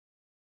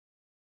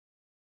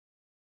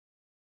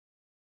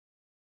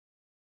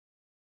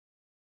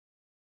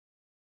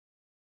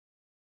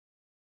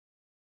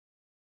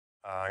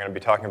I'm going to be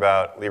talking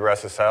about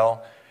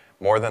LibreSSL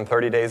more than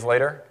 30 days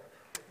later.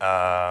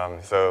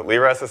 So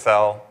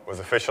LibreSSL was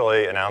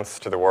officially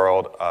announced to the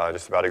world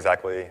just about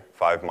exactly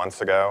 5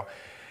 months ago.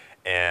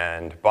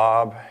 And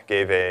Bob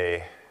gave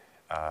a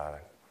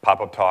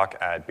pop-up talk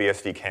at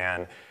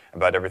BSDCan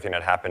about everything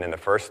that happened in the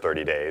first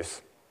 30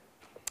 days.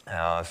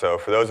 So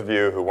for those of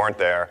you who weren't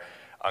there,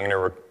 I'm going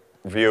to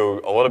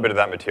review a little bit of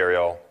that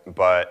material,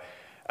 but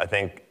I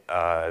think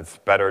it's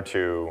better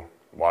to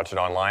watch it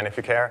online if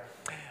you care.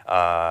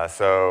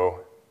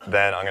 So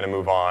then I'm going to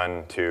move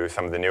on to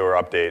some of the newer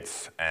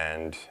updates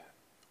and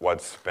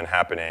what's been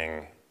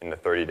happening in the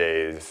 30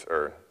 days,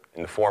 or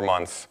in the 4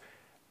 months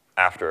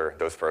after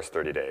those first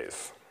 30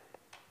 days.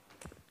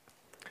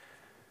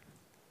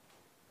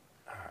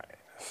 All right,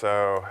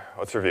 so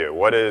let's review.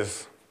 What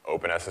is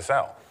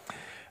OpenSSL?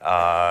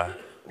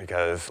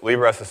 Because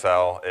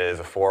LibreSSL is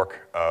a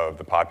fork of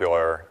the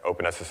popular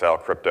OpenSSL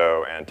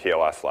crypto and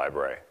TLS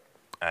library.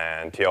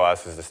 And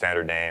TLS is the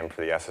standard name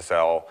for the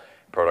SSL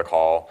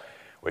protocol,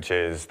 which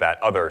is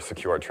that other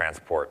secure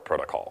transport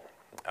protocol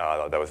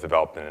that was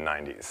developed in the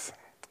 90s.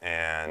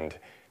 And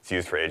it's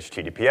used for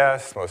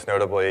HTTPS, most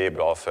notably,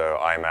 but also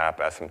IMAP,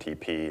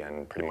 SMTP,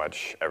 and pretty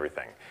much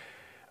everything.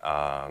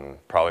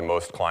 Probably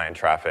most client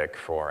traffic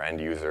for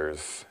end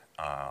users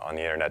on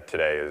the internet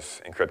today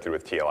is encrypted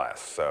with TLS,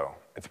 so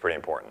it's pretty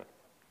important.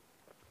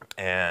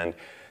 And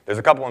there's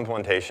a couple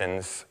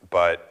implementations,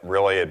 but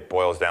really it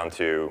boils down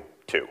to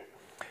two.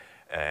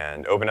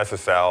 And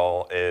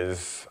OpenSSL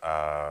is,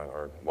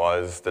 or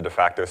was, the de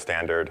facto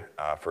standard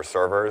for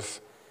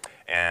servers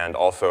and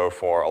also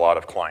for a lot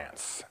of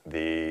clients.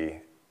 The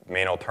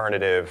main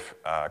alternative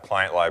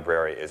client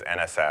library is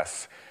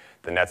NSS,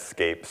 the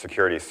Netscape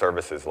Security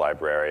Services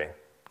Library,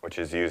 which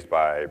is used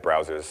by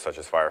browsers such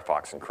as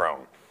Firefox and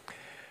Chrome.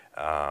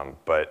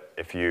 But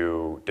if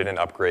you didn't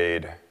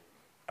upgrade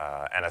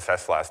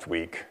NSS last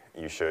week,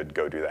 you should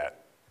go do that.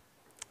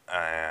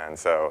 And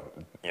so,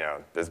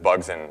 there's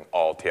bugs in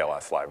all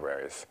TLS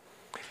libraries.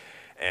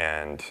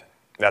 And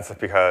that's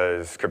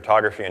because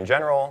cryptography in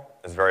general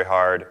is very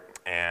hard,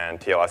 and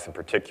TLS in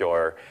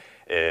particular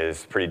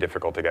is pretty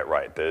difficult to get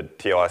right. The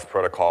TLS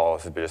protocol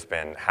has just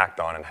been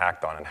hacked on and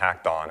hacked on and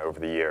hacked on over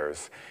the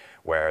years,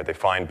 where they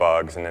find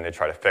bugs, and then they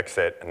try to fix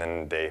it, and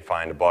then they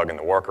find a bug in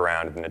the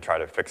workaround, and then they try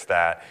to fix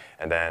that,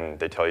 and then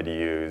they tell you to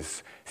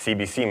use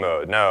CBC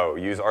mode. No,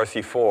 use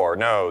RC4.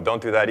 No,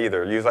 don't do that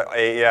either. Use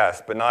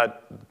AES, but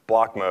not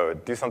block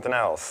mode. Do something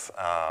else.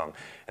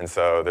 And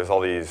so there's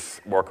all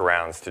these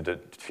workarounds to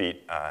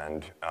defeat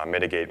and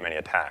mitigate many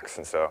attacks,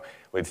 and so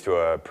it leads to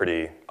a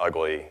pretty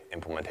ugly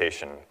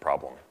implementation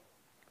problem.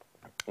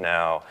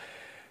 Now,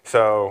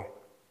 so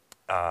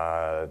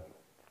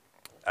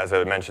as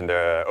I mentioned,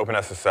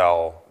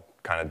 OpenSSL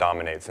kind of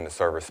dominates in the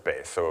server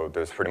space, so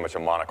there's pretty much a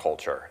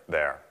monoculture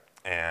there.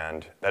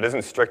 And that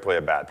isn't strictly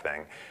a bad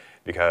thing,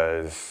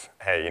 because,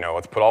 hey,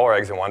 let's put all our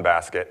eggs in one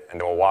basket, and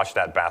then we'll watch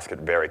that basket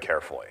very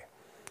carefully.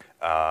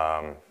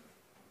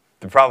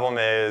 The problem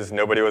is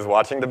nobody was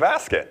watching the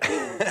basket.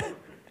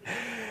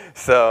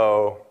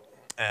 So,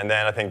 and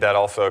then I think that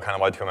also kind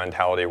of led to a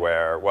mentality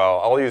where, well,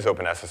 I'll use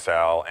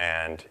OpenSSL,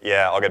 and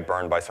yeah, I'll get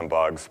burned by some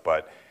bugs,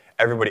 but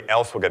everybody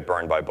else will get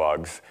burned by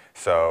bugs,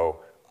 so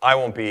I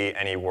won't be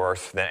any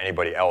worse than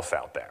anybody else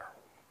out there.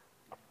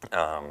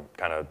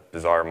 Kind of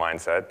bizarre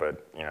mindset,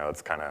 but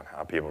it's kind of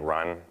how people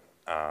run,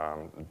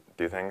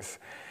 do things.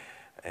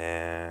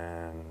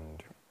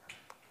 And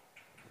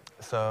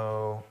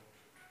so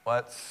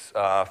let's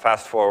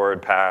fast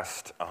forward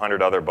past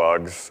 100 other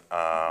bugs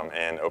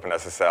in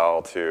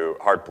OpenSSL to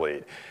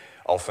Heartbleed,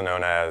 also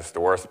known as the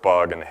worst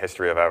bug in the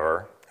history of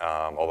ever,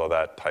 although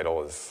that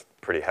title is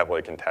pretty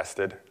heavily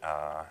contested.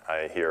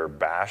 I hear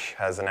Bash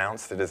has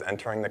announced it is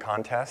entering the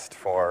contest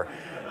for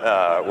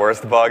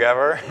worst bug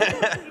ever.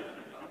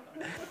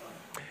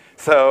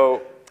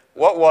 So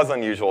what was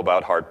unusual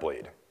about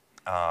Heartbleed?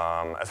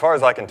 As far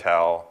as I can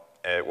tell,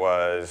 it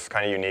was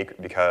kind of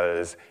unique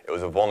because it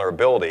was a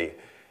vulnerability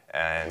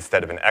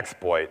instead of an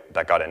exploit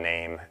that got a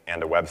name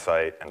and a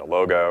website and a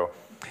logo.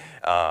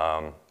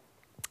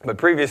 But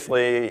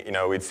previously,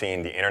 we'd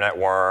seen the Internet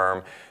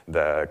Worm,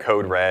 the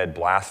Code Red,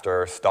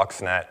 Blaster,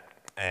 Stuxnet,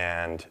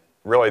 and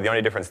really the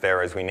only difference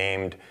there is we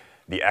named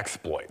the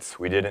exploits.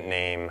 We didn't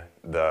name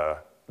the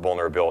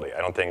vulnerability.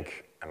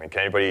 Can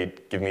anybody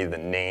give me the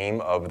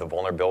name of the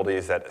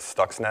vulnerabilities that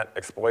Stuxnet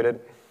exploited?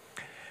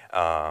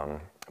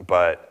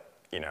 But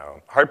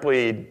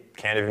Heartbleed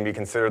can't even be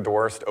considered the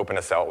worst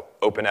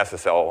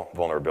OpenSSL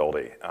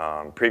vulnerability.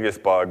 Previous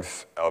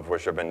bugs, of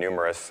which have been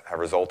numerous, have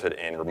resulted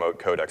in remote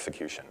code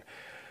execution.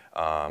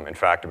 In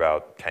fact,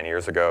 about 10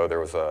 years ago, there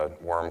was a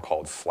worm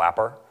called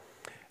Slapper,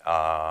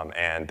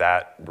 and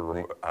that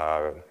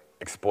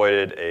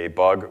exploited a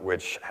bug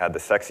which had the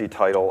sexy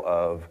title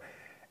of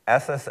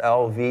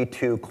SSL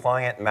v2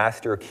 client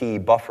master key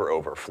buffer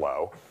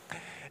overflow.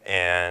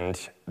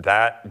 And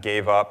that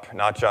gave up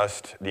not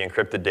just the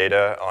encrypted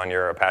data on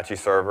your Apache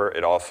server,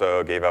 it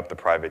also gave up the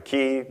private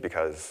key,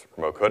 because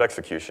remote code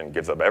execution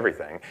gives up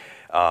everything.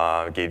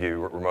 Gave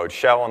you remote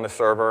shell on the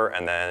server,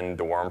 and then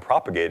the worm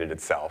propagated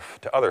itself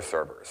to other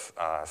servers.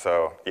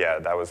 So yeah,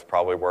 that was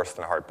probably worse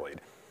than Heartbleed.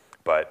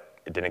 But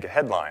it didn't get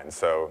headlines,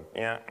 so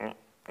yeah,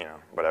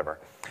 whatever.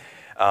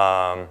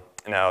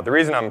 Now, the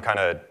reason I'm kind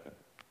of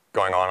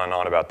going on and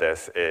on about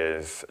this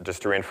is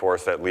just to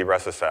reinforce that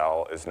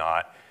LibreSSL is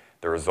not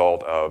the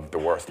result of the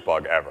worst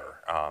bug ever.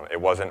 It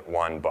wasn't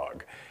one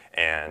bug.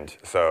 And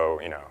so,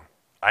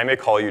 I may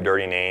call you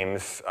dirty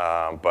names,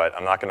 but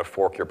I'm not going to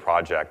fork your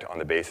project on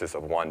the basis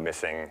of one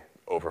missing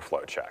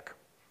overflow check.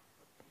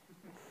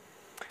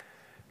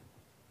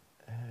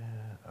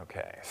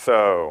 Okay,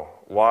 so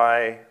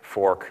why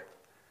fork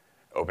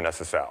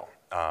OpenSSL?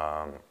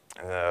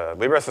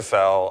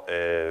 LibreSSL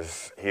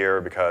is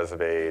here because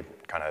of a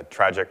kind of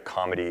tragic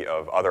comedy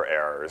of other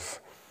errors.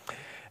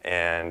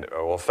 And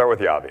we'll start with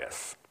the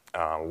obvious.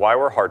 Why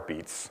were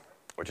heartbeats,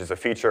 which is a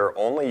feature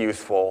only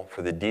useful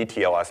for the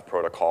DTLS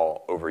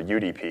protocol over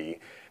UDP,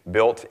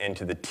 built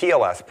into the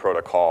TLS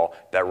protocol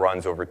that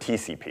runs over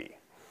TCP?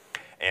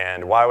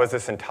 And why was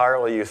this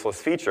entirely useless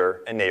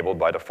feature enabled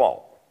by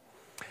default?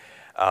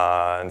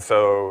 And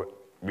so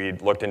we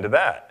looked into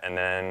that, and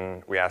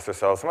then we asked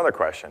ourselves some other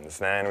questions.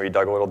 Then we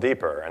dug a little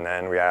deeper, and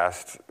then we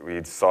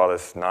saw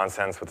this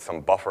nonsense with some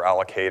buffer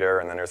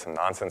allocator, and then there's some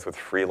nonsense with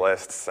free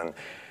lists and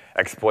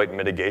exploit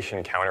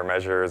mitigation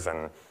countermeasures,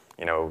 and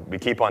we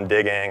keep on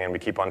digging, and we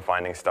keep on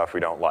finding stuff we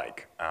don't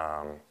like.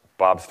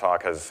 Bob's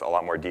talk has a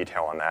lot more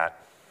detail on that,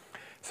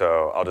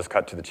 so I'll just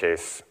cut to the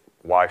chase.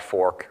 Why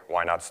fork?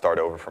 Why not start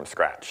over from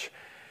scratch?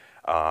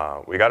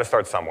 We got to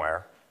start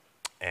somewhere,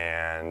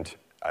 and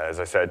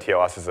as I said,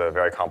 TLS is a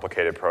very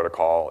complicated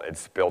protocol.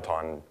 It's built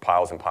on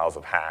piles and piles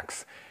of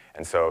hacks.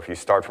 And so if you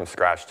start from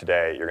scratch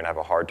today, you're going to have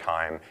a hard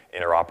time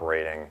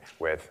interoperating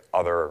with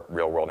other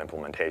real-world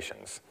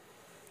implementations.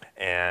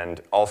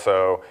 And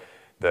also,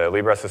 the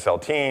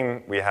LibreSSL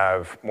team, we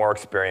have more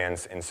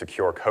experience in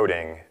secure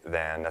coding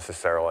than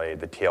necessarily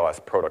the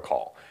TLS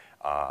protocol.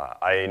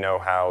 I know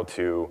how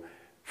to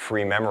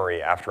free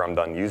memory after I'm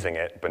done using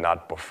it, but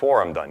not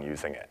before I'm done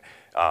using it.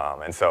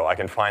 And so I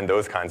can find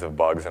those kinds of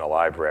bugs in a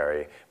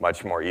library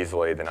much more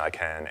easily than I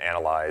can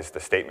analyze the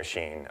state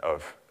machine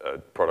of a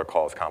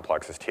protocol as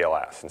complex as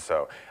TLS. And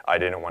so I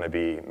didn't want to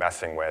be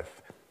messing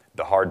with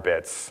the hard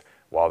bits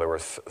while there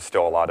was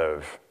still a lot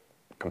of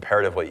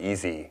comparatively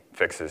easy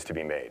fixes to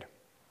be made.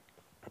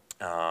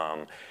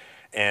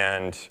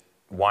 And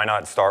why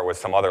not start with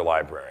some other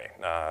library?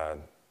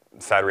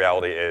 Sad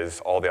reality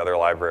is all the other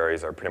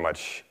libraries are pretty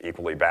much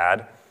equally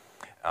bad.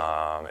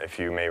 If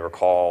you may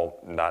recall,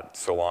 not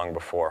so long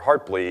before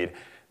Heartbleed,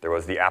 there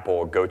was the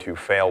Apple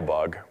go-to-fail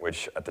bug,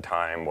 which at the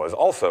time was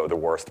also the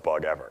worst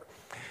bug ever.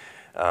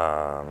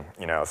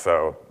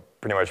 So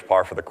pretty much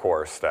par for the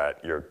course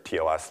that your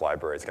TLS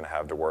library is going to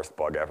have the worst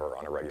bug ever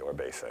on a regular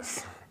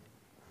basis.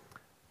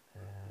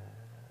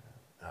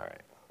 All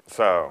right,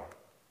 so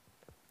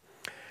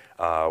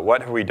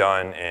what have we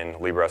done in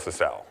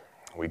LibreSSL?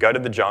 We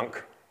gutted the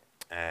junk,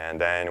 and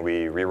then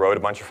we rewrote a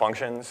bunch of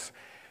functions,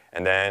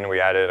 and then we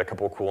added a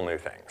couple of cool new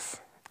things.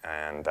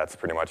 And that's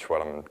pretty much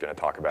what I'm going to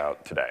talk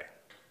about today.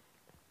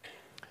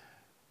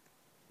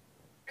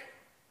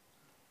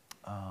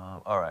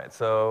 All right,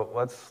 so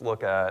let's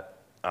look at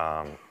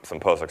some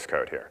POSIX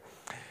code here.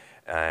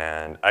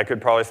 And I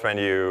could probably spend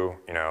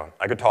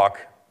I could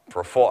talk for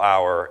a full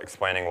hour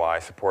explaining why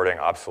supporting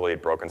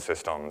obsolete, broken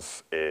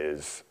systems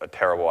is a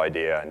terrible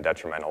idea and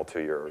detrimental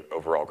to your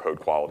overall code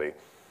quality.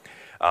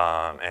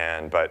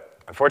 But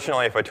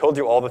unfortunately, if I told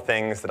you all the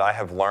things that I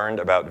have learned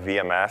about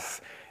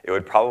VMS, it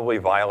would probably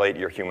violate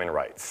your human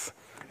rights.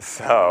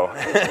 So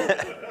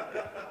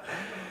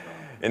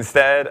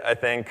instead, I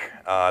think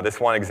this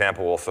one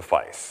example will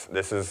suffice.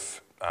 This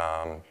is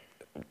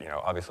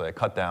obviously a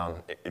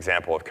cut-down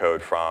example of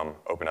code from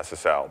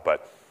OpenSSL.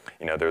 But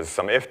there's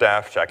some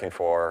if-def checking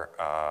for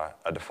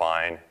a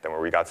define, then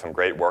where we got some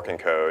great working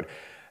code.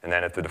 And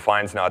then if the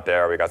define's not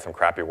there, we got some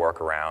crappy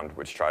workaround,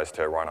 which tries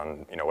to run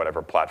on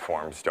whatever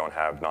platforms don't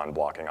have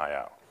non-blocking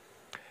I/O.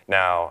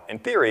 Now, in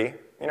theory,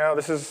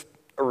 this is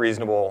a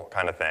reasonable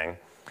kind of thing.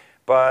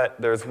 But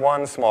there's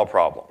one small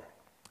problem.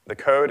 The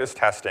code is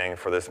testing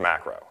for this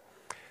macro.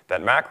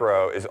 That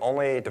macro is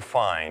only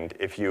defined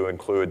if you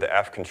include the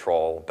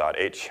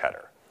fcontrol.h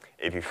header.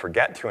 If you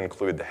forget to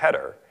include the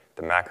header,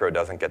 the macro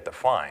doesn't get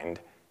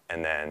defined,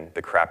 and then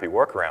the crappy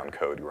workaround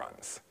code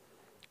runs.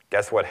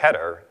 Guess what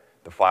header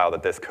the file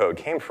that this code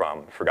came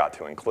from forgot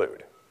to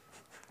include?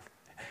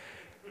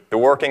 The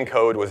working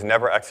code was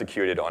never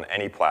executed on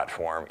any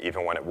platform,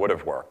 even when it would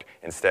have worked.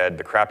 Instead,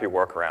 the crappy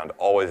workaround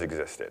always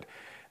existed.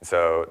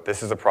 So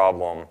this is a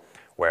problem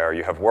where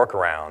you have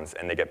workarounds,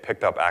 and they get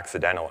picked up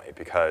accidentally,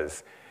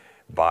 because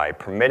by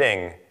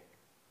permitting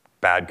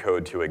bad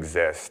code to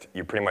exist,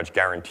 you're pretty much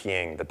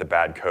guaranteeing that the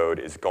bad code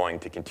is going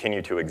to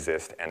continue to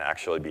exist and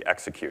actually be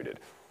executed.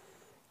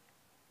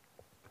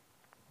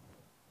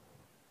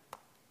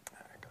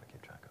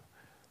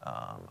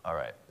 All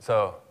right,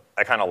 so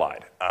I kind of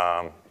lied.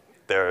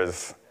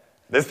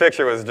 This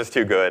picture was just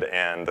too good,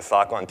 and the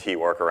socklen-t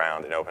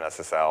workaround in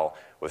OpenSSL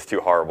was too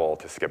horrible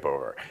to skip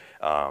over.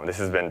 This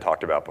has been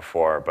talked about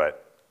before,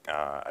 but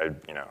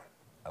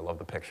I love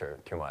the picture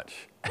too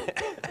much.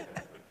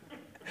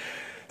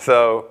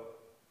 So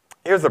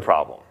here's the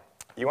problem.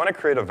 You want to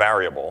create a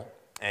variable,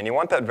 and you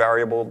want that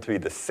variable to be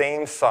the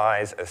same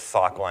size as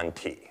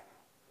socklen-t.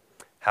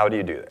 How do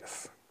you do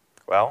this?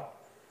 Well,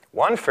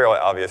 one fairly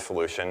obvious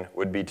solution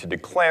would be to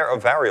declare a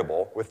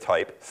variable with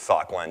type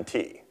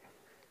socklen-t.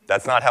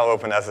 That's not how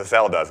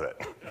OpenSSL does it.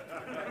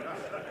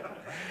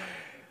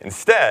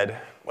 Instead,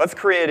 let's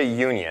create a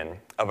union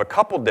of a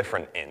couple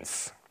different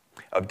ints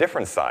of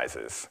different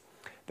sizes.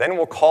 Then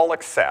we'll call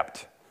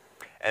accept,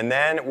 and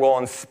then we'll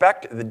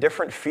inspect the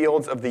different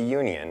fields of the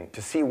union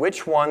to see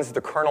which ones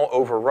the kernel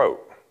overwrote.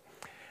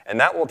 And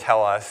that will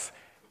tell us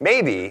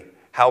maybe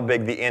how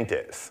big the int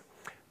is.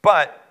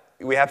 But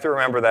we have to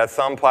remember that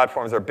some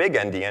platforms are big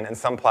endian and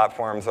some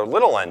platforms are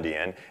little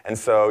endian, and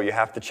so you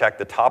have to check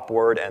the top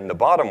word and the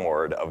bottom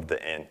word of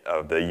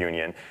the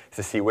union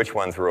to see which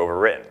ones were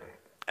overwritten.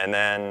 And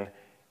then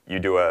you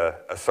do an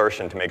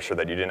assertion to make sure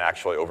that you didn't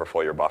actually overflow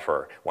your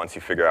buffer once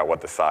you figure out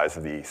what the size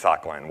of the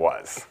socklen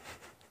was.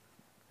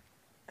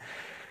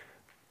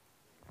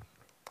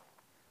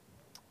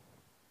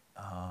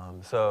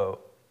 So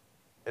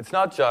it's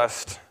not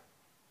just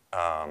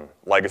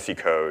legacy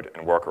code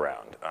and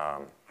workaround.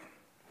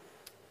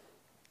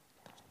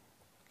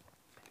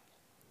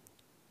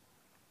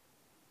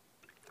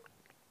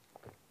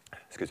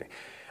 Excuse me.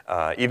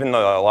 Even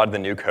though a lot of the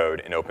new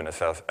code in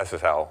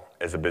OpenSSL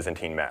is a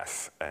Byzantine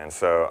mess. And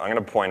so I'm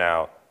going to point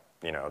out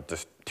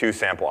just two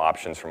sample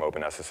options from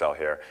OpenSSL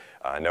here.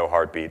 No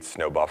heartbeats,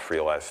 no buff free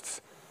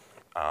lists.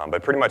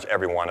 But pretty much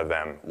every one of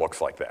them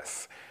looks like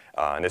this.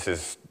 And this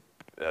is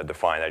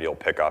defined that you'll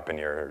pick up in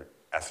your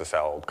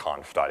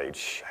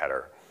sslconf.h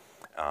header.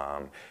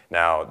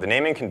 Now, the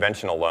naming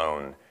convention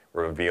alone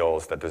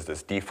reveals that there's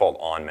this default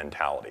on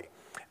mentality.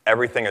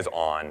 Everything is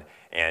on,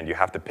 and you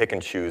have to pick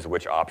and choose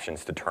which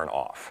options to turn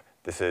off.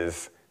 This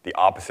is the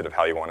opposite of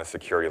how you want a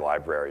security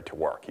library to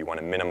work. You want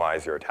to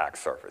minimize your attack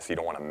surface. You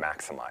don't want to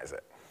maximize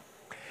it.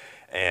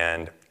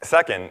 And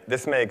second,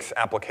 this makes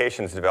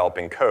applications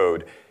developing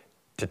code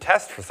to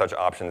test for such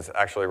options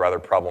actually rather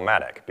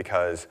problematic,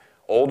 because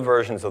old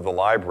versions of the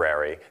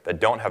library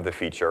that don't have the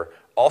feature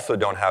also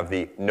don't have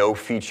the no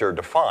feature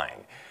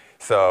defined.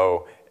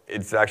 So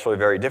it's actually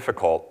very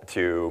difficult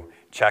to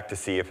check to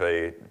see if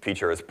a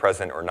feature is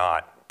present or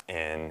not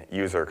in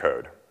user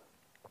code.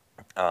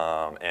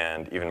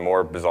 And even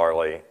more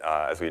bizarrely,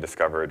 as we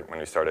discovered when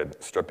we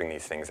started stripping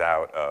these things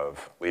out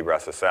of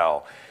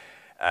LibreSSL,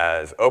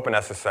 as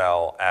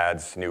OpenSSL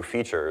adds new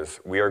features,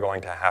 we are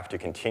going to have to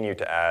continue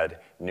to add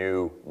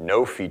new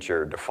no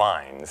feature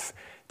defines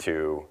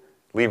to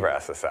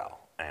LibreSSL.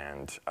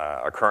 And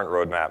our current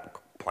roadmap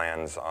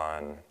plans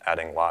on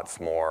adding lots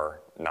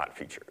more not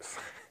features.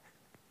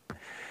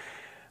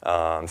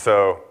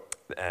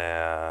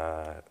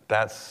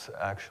 That's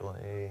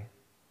actually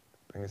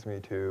brings me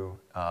to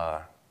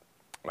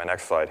my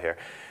next slide here.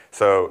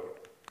 So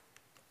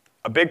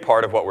a big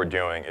part of what we're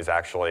doing is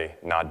actually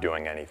not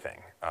doing anything.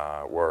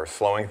 We're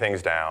slowing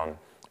things down,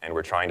 and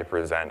we're trying to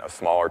present a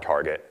smaller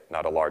target,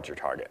 not a larger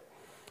target.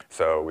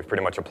 So we've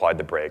pretty much applied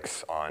the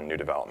brakes on new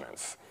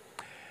developments.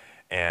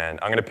 And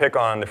I'm going to pick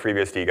on the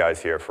FreeBSD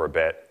guys here for a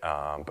bit,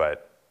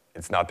 but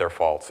it's not their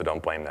fault, so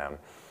don't blame them.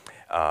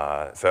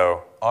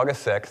 So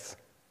August 6th,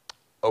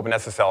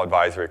 OpenSSL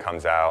advisory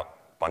comes out,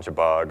 bunch of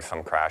bugs,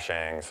 some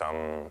crashing,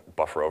 some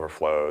buffer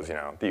overflows,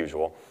 the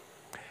usual.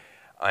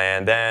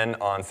 And then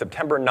on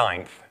September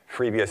 9th,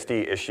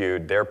 FreeBSD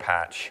issued their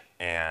patch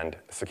and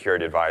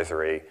security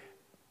advisory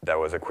that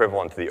was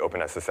equivalent to the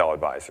OpenSSL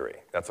advisory.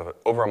 That's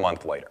over a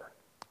month later.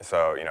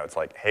 So it's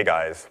like, hey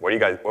guys, what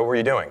were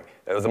you doing?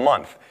 It was a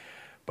month.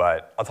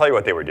 But I'll tell you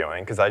what they were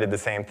doing, because I did the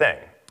same thing.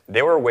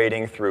 They were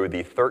wading through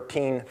the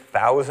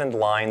 13,000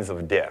 lines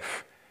of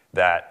diff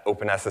that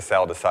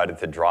OpenSSL decided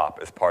to drop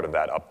as part of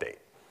that update.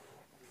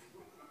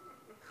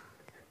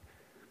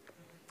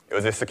 It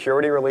was a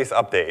security release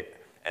update,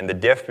 and the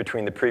diff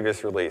between the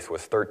previous release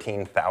was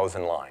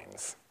 13,000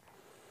 lines.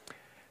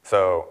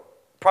 So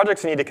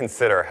projects need to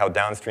consider how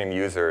downstream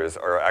users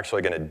are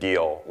actually going to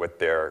deal with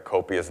their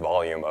copious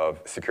volume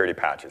of security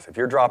patches. If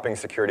you're dropping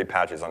security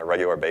patches on a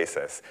regular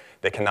basis,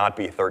 they cannot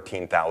be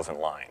 13,000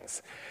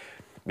 lines.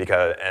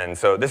 And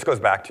so this goes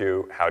back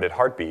to how did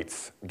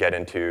heartbeats get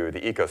into the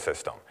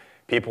ecosystem?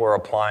 People are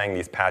applying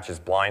these patches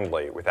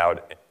blindly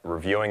without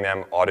reviewing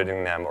them,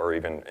 auditing them, or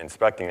even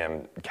inspecting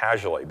them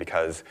casually,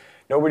 because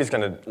nobody's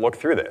going to look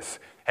through this.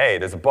 Hey,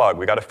 there's a bug.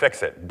 We got to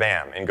fix it.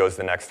 Bam, in goes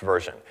the next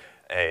version.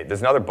 Hey,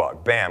 there's another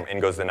bug. Bam, in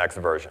goes the next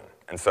version.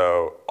 And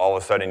so all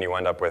of a sudden you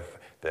end up with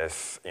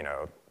this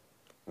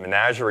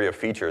menagerie of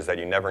features that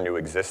you never knew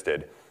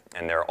existed,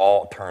 and they're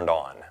all turned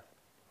on.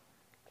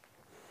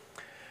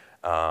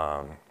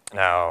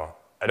 Now,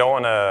 I don't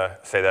want to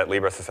say that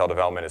LibreSSL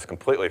development is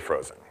completely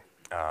frozen.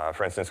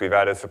 For instance, we've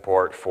added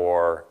support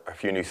for a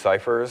few new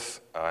ciphers,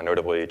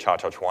 notably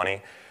cha-cha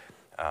 20.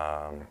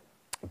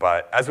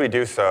 But as we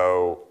do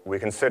so, we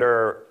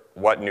consider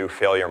what new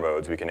failure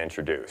modes we can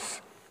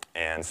introduce.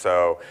 And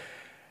so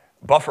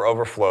buffer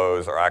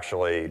overflows are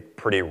actually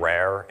pretty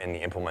rare in the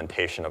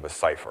implementation of a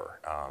cipher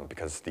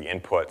because the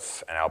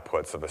inputs and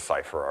outputs of a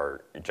cipher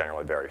are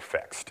generally very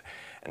fixed.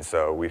 And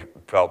so we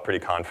felt pretty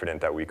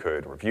confident that we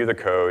could review the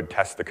code,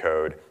 test the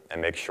code,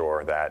 and make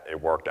sure that it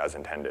worked as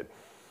intended.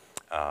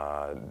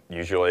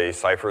 Usually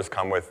ciphers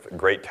come with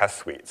great test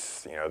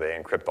suites. You know, they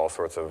encrypt all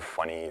sorts of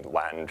funny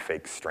Latin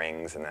fake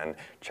strings and then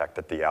check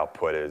that the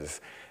output is,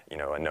 you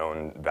know, a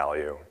known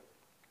value.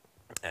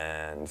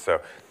 And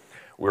so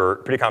we're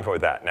pretty confident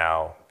with that.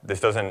 Now, this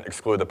doesn't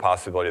exclude the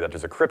possibility that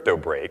there's a crypto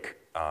break,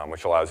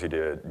 which allows you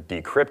to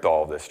decrypt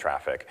all of this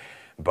traffic,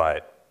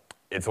 but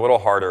it's a little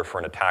harder for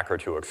an attacker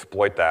to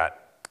exploit that.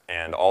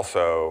 And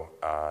also,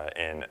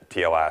 in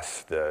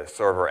TLS, the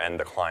server and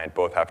the client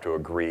both have to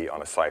agree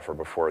on a cipher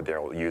before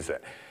they'll use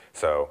it.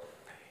 So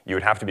you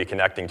would have to be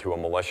connecting to a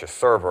malicious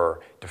server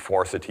to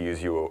force it to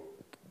use you,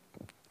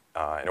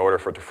 in order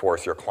for it to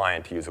force your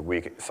client to use a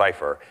weak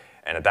cipher.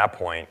 And at that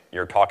point,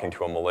 you're talking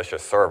to a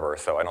malicious server,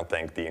 so I don't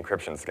think the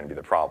encryption is going to be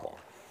the problem.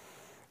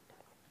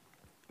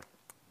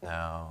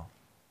 Now,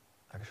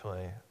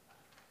 actually,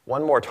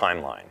 one more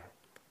timeline.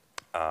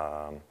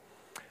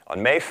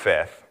 On May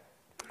 5th,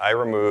 I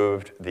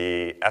removed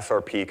the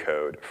SRP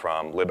code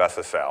from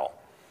libssl.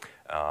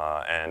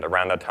 And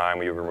around that time,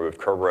 we removed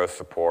Kerberos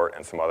support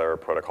and some other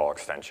protocol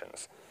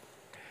extensions.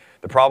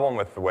 The problem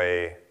with the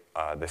way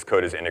this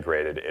code is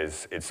integrated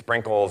is it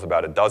sprinkles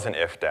about a dozen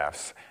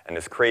if-defs and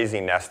this crazy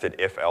nested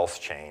if-else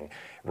chain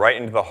right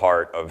into the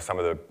heart of some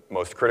of the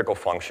most critical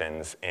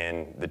functions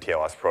in the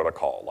TLS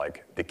protocol,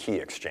 like the key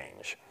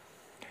exchange.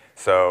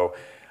 So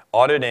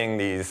auditing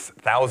these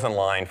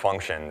 1,000-line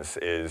functions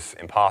is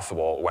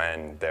impossible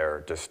when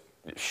they're just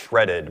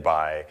shredded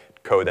by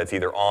code that's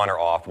either on or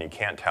off, and you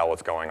can't tell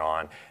what's going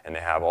on, and they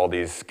have all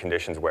these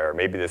conditions where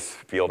maybe this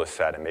field is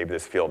set and maybe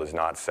this field is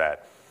not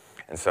set.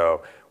 And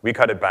so we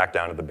cut it back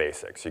down to the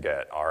basics. You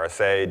get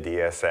RSA,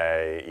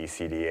 DSA,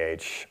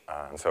 ECDH,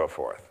 and so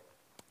forth.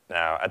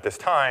 Now, at this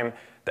time,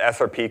 the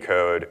SRP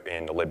code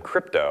in the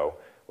libcrypto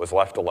was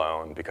left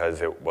alone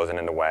because it wasn't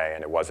in the way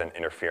and it wasn't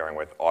interfering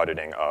with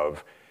auditing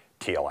of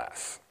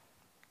TLS.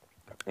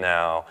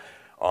 Now,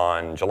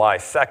 on July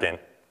 2nd,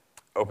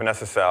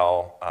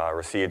 OpenSSL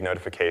received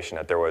notification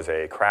that there was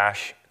a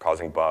crash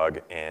causing bug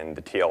in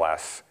the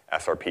TLS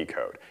SRP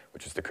code,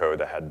 which is the code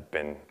that had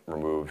been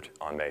removed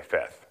on May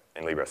 5th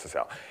in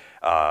LibreSSL.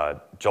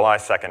 July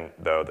 2nd,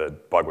 though, the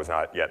bug was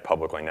not yet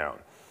publicly known.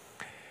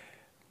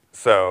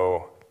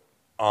 So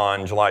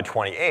on July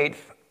 28th,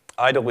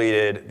 I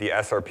deleted the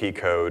SRP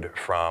code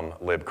from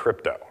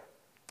libcrypto.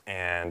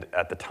 And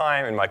at the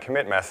time, in my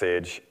commit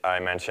message, I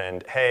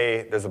mentioned,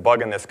 hey, there's a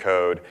bug in this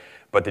code,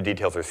 but the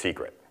details are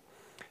secret.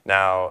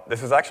 Now,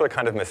 this is actually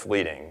kind of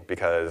misleading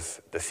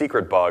because the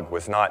secret bug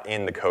was not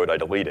in the code I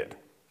deleted.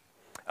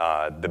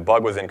 The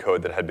bug was in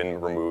code that had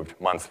been removed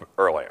months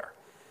earlier.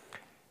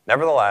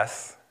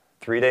 Nevertheless,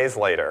 3 days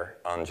later,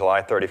 on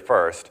July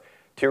 31st,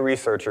 2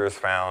 researchers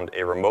found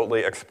a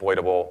remotely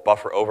exploitable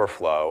buffer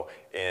overflow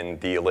in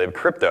the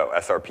libcrypto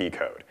SRP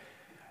code.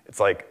 It's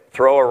like,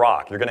 throw a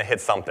rock, you're going to hit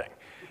something.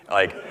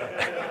 Like,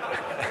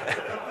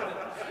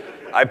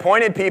 I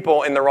pointed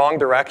people in the wrong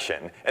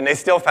direction, and they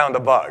still found a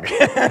bug.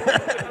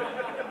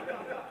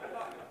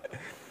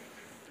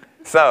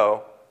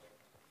 So,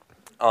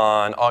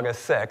 on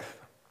August 6th,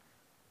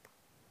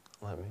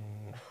 let me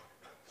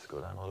just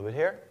go down a little bit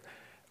here.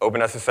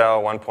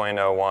 OpenSSL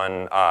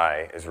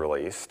 1.01i is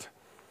released,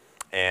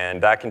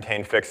 and that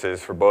contained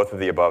fixes for both of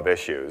the above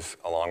issues,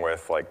 along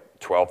with like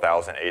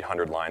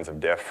 12,800 lines of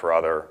diff for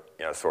other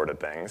sorted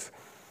things.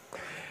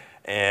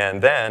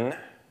 And then,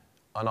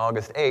 on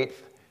August 8th,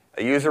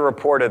 a user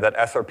reported that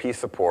SRP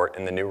support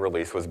in the new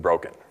release was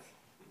broken.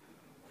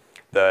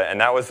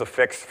 And that was the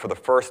fix for the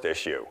first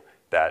issue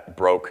that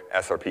broke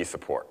SRP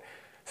support.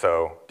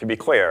 So to be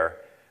clear,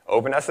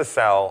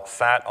 OpenSSL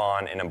sat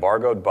on an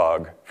embargoed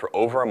bug for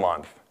over a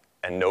month,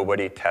 and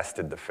nobody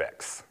tested the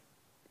fix.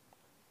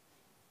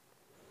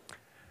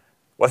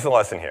 What's the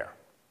lesson here?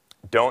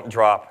 Don't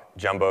drop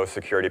jumbo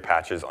security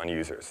patches on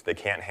users. They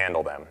can't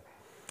handle them.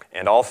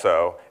 And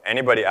also,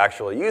 anybody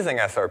actually using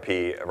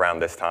SRP around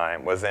this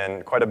time was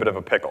in quite a bit of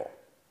a pickle.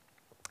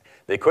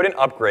 They couldn't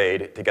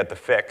upgrade to get the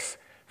fix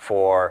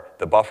for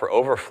the buffer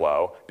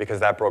overflow because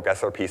that broke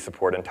SRP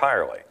support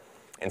entirely.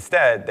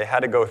 Instead, they had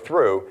to go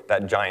through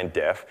that giant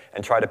diff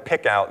and try to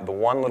pick out the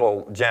one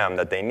little gem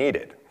that they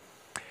needed.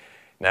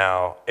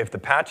 Now, if the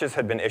patches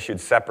had been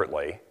issued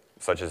separately,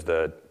 such as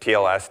the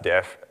TLS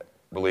diff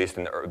released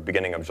in the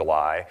beginning of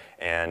July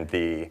and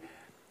the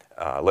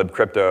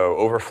libcrypto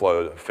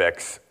overflow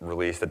fix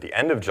released at the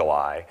end of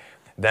July,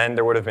 then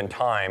there would have been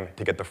time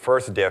to get the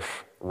first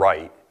diff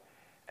right,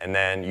 and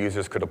then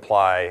users could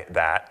apply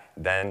that.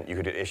 Then you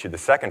could issue the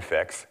second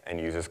fix, and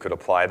users could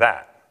apply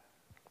that.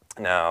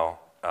 Now,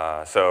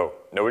 so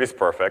nobody's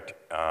perfect.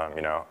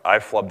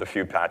 I've flubbed a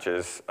few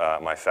patches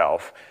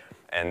myself,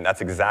 and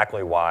that's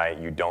exactly why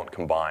you don't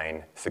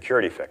combine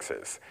security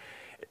fixes.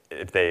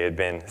 if they had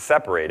been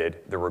separated,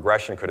 the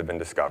regression could have been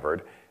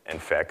discovered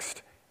and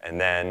fixed, and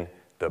then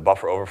the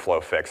buffer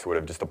overflow fix would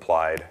have just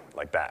applied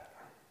like that.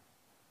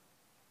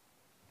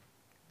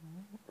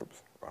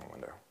 Oops, wrong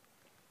window.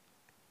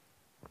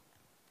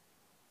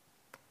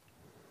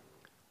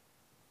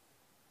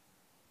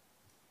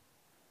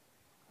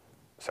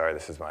 Sorry,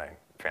 this is my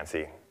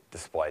fancy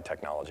display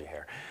technology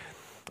here.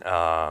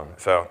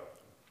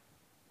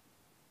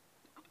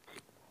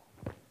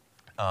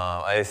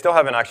 I still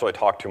haven't actually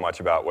talked too much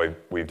about what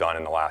we've done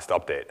in the last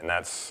update, and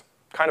that's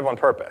kind of on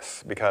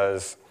purpose,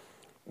 because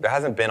there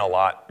hasn't been a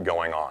lot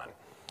going on.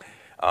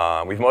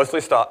 We've mostly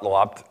stopped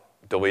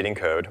deleting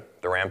code.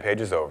 The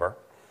rampage is over.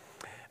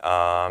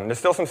 There's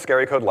still some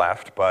scary code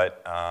left,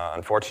 but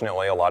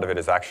unfortunately, a lot of it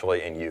is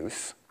actually in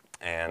use,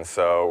 and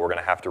so we're going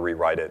to have to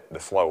rewrite it the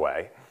slow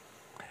way.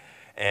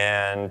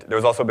 And there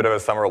was also a bit of a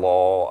summer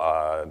lull.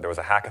 There was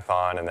a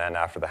hackathon, and then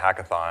after the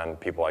hackathon,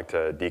 people like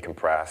to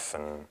decompress,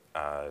 and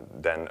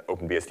then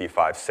OpenBSD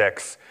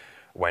 5.6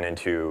 went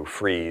into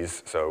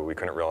freeze, so we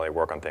couldn't really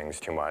work on things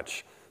too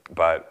much.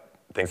 But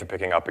things are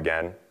picking up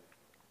again,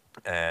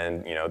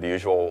 and the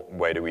usual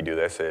way that we do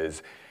this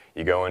is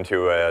you go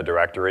into a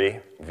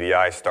directory,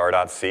 vi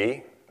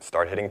star.c,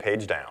 start hitting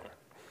page down.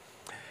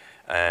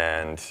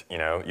 And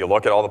you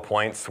look at all the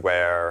points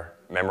where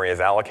memory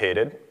is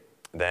allocated.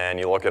 Then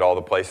you look at all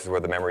the places where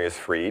the memory is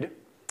freed,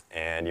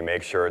 and you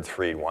make sure it's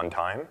freed one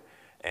time,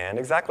 and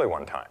exactly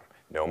one time.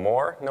 No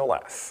more, no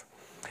less.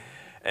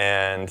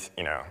 And,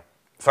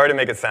 sorry to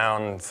make it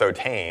sound so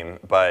tame,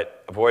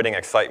 but avoiding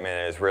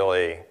excitement is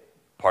really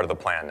part of the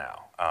plan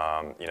now.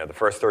 The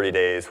first 30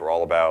 days were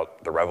all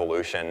about the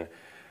revolution,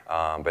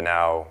 but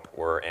now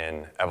we're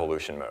in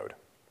evolution mode.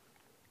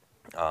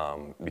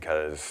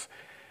 Because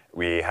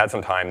we had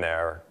some time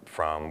there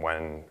from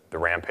when the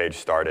rampage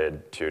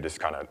started to just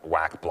kind of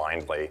whack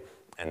blindly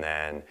and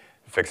then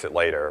fix it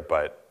later.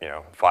 But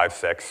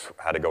 5.6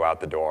 had to go out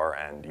the door,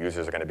 and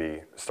users are going to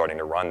be starting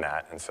to run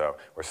that. And so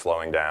we're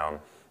slowing down.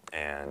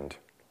 And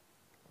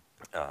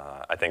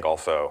I think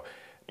also,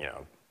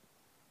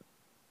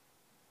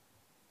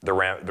 the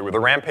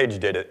rampage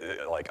did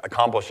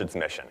accomplish its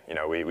mission.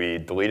 We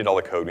deleted all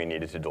the code we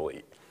needed to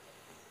delete.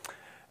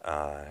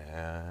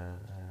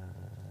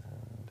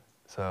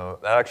 So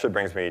that actually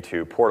brings me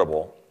to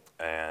portable,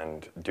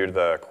 and due to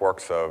the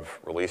quirks of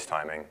release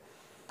timing,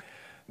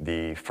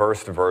 the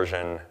first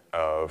version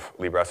of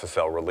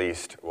LibreSSL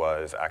released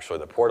was actually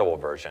the portable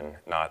version,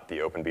 not the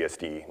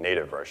OpenBSD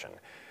native version.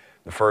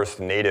 The first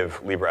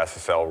native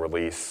LibreSSL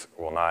release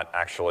will not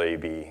actually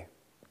be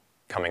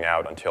coming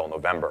out until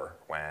November,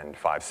 when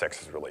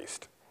 5.6 is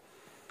released.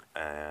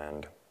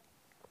 And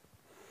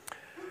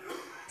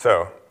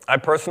so I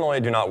personally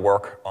do not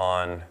work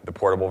on the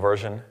portable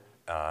version.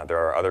 There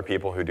are other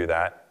people who do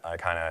that. I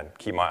kind of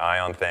keep my eye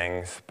on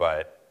things,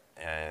 but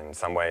in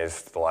some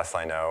ways, the less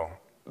I know,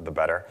 the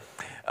better.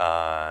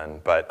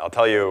 But I'll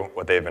tell you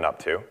what they've been up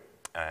to.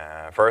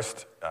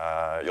 First,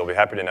 you'll be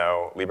happy to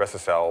know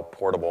LibreSSL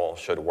portable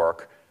should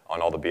work on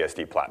all the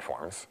BSD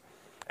platforms.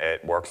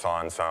 It works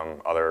on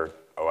some other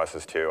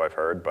OSs too, I've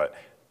heard, but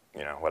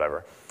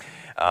whatever.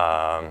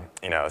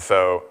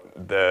 So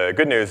the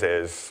good news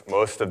is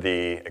most of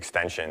the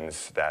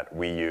extensions that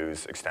we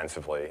use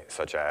extensively,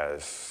 such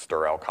as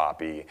strl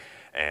copy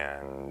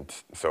and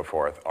so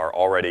forth, are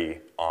already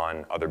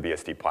on other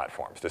BSD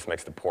platforms. This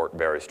makes the port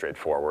very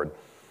straightforward.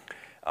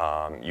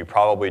 You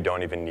probably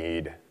don't even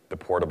need the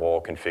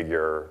portable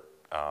configure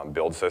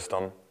build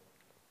system.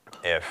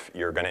 If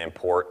you're going to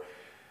import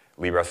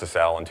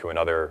LibreSSL into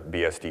another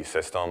BSD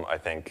system, I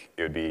think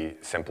it would be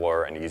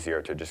simpler and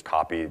easier to just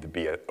copy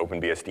the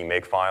OpenBSD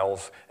make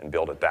files and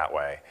build it that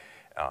way,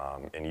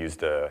 and use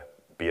the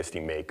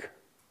BSD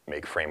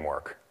make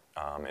framework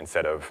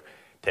instead of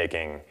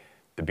taking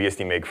the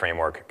BSD make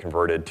framework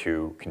converted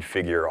to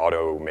configure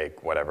auto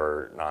make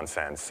whatever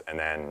nonsense and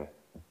then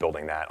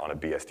building that on a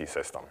BSD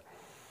system.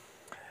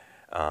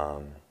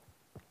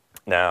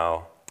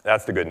 Now,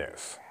 that's the good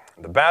news.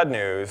 The bad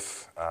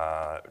news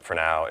for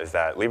now is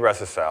that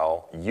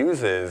LibreSSL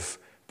uses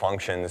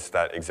functions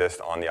that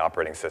exist on the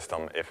operating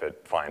system if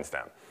it finds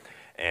them.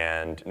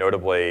 And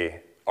notably,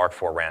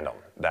 arc4 random.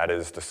 That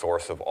is the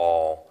source of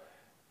all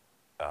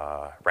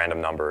random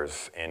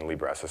numbers in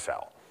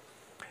LibreSSL.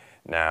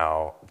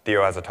 Now,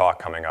 Theo has a talk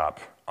coming up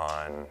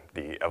on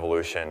the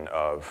evolution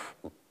of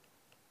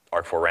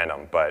arc4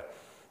 random, but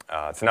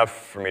it's enough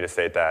for me to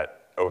state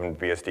that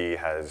OpenBSD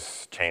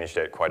has changed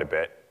it quite a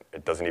bit.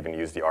 It doesn't even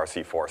use the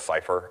RC4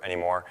 cipher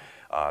anymore.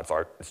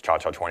 It's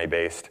ChaCha20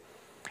 based.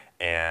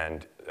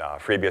 And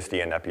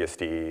FreeBSD and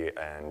NetBSD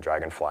and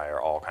Dragonfly are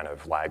all kind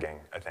of lagging,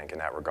 I think, in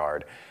that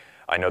regard.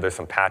 I know there's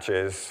some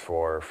patches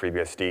for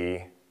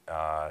FreeBSD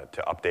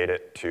to update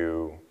it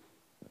to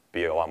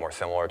be a lot more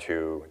similar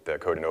to the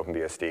code in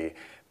OpenBSD,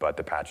 but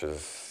the patches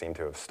seem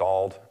to have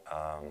stalled.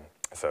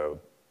 So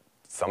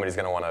somebody's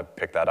going to want to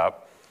pick that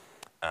up.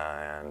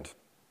 And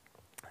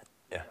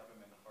yeah.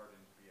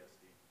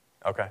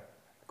 Okay.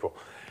 Cool.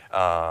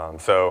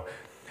 So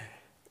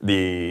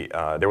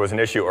there was an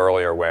issue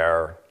earlier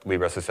where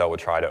LibreSSL would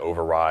try to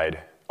override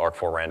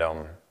arc4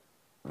 random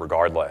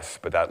regardless,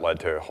 but that led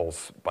to a whole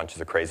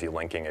bunches of crazy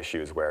linking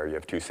issues where you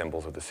have two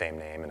symbols with the same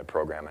name in a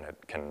program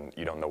and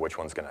you don't know which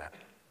one's going to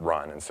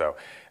run. And so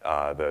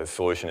the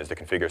solution is to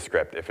configure a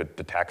script. If it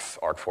detects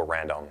arc4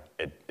 random,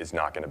 it is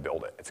not going to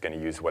build it. It's going to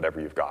use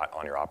whatever you've got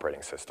on your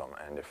operating system.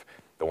 And if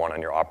the one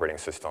on your operating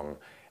system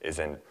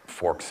isn't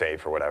fork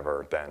safe or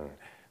whatever, then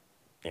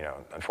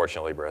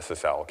unfortunately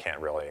LibreSSL can't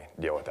really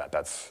deal with that.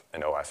 That's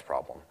an OS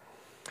problem.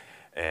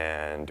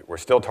 And we're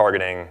still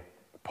targeting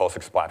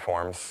POSIX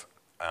platforms.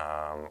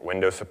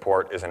 Windows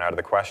support isn't out of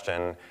the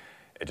question.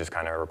 It just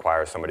kind of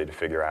requires somebody to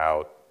figure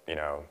out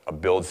a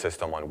build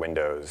system on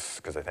Windows,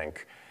 because I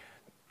think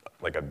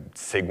like a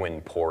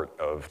Cygwin port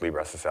of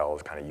LibreSSL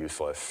is kind of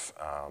useless,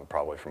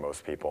 probably for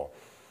most people.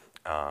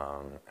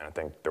 And I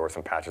think there were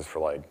some patches for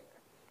like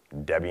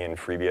Debian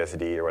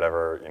FreeBSD or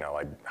whatever,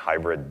 like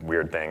hybrid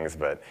weird things,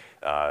 but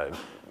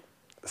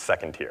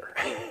second tier.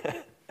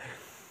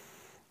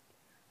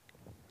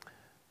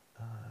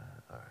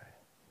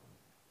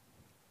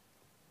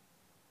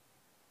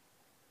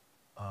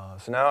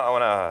 So now I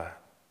want to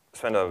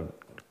spend a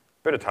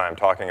bit of time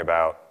talking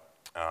about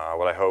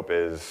what I hope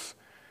is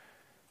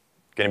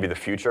going to be the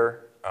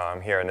future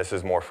here, and this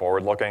is more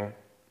forward-looking.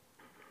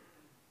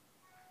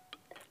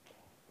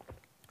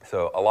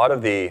 So a lot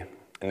of the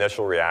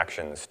initial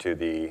reactions to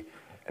the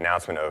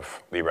announcement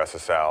of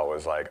LibreSSL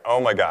was like, oh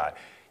my God,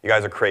 you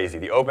guys are crazy.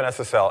 The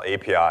OpenSSL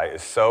API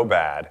is so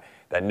bad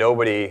that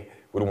nobody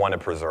would want to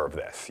preserve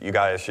this. You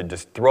guys should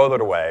just throw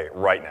that away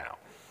right now.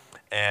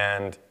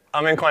 And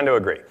I'm inclined to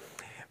agree.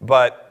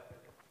 But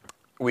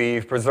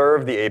we've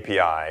preserved the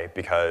API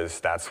because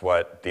that's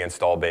what the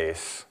install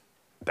base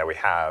that we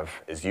have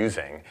is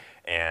using,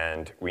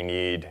 and we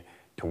need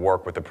to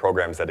work with the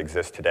programs that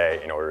exist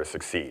today in order to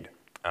succeed.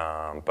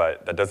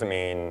 But that doesn't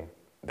mean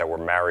that we're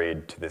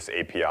married to this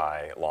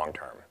API long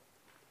term.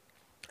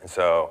 And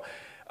so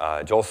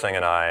Joel Singh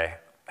and I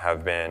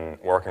have been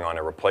working on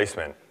a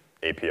replacement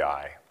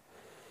API,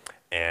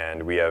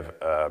 and we have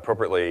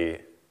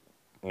appropriately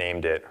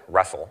named it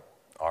RESSL.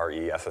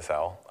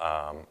 RESSL,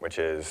 which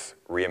is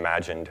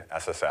reimagined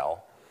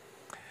SSL.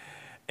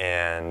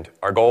 And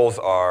our goals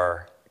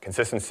are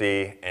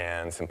consistency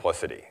and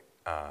simplicity.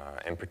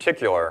 In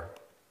particular,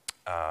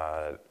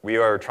 we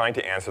are trying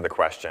to answer the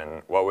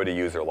question, what would a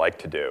user like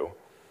to do?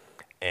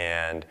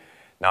 And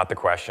not the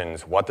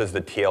questions, what does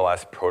the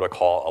TLS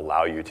protocol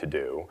allow you to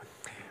do?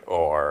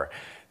 Or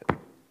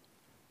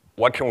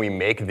what can we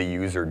make the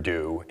user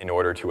do in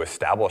order to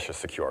establish a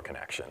secure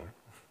connection?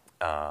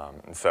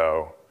 And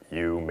so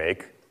you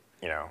make,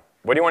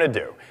 what do you want to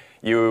do?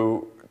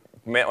 You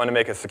may want to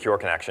make a secure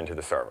connection to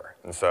the server.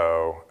 And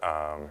so,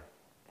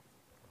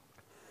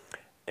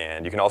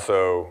 and you can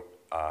also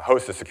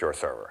host a secure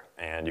server.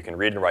 And you can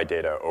read and write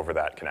data over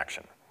that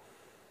connection.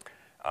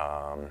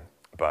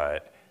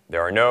 But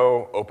there are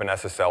no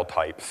OpenSSL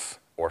types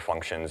or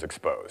functions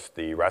exposed.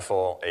 The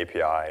RESSL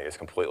API is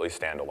completely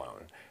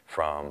standalone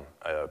from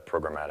a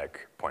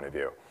programmatic point of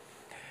view.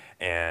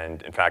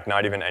 And in fact,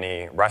 not even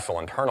any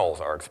RESSL internals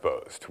are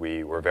exposed.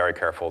 We were very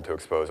careful to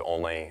expose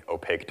only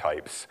opaque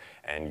types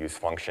and use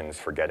functions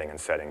for getting and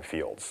setting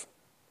fields.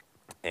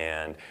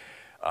 And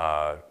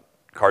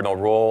cardinal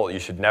rule, you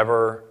should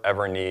never,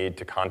 ever need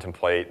to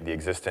contemplate the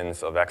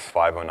existence of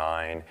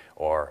X509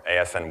 or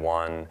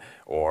ASN1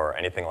 or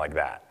anything like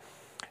that.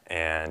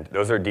 And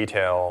those are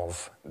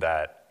details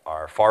that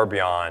are far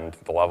beyond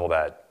the level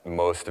that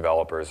most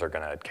developers are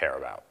going to care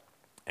about.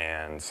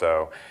 And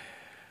so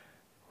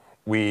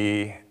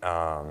we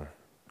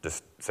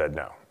just said,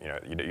 no,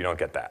 you don't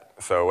get that.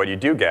 So what you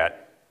do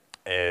get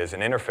is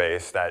an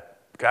interface that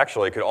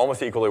actually could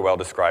almost equally well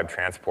describe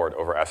transport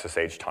over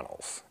SSH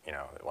tunnels.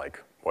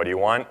 Like, what do you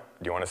want?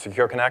 Do you want a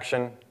secure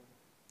connection?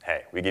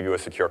 Hey, we give you a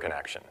secure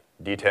connection.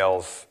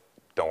 Details,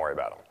 don't worry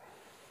about them.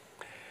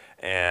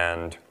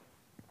 And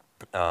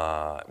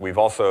we've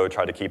also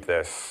tried to keep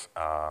this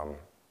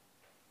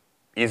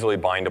easily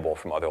bindable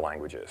from other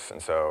languages.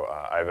 And so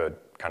I have a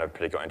kind of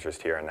particular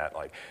interest here in that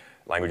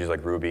languages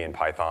like Ruby and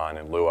Python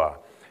and Lua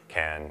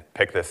can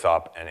pick this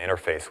up and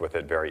interface with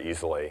it very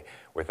easily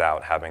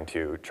without having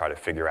to try to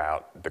figure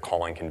out the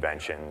calling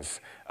conventions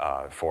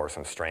for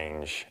some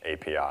strange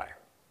API.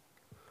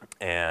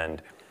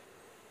 And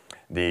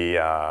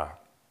the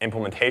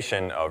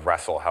implementation of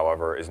RESSL,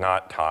 however, is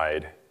not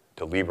tied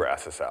to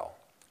LibreSSL.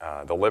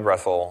 The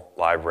libssl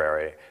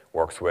library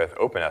works with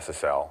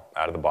OpenSSL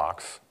out of the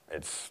box.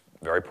 It's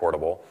very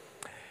portable.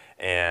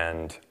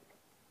 And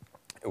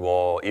it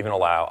will even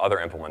allow other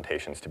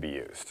implementations to be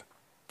used.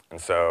 And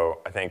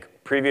so I think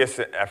previous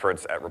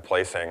efforts at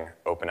replacing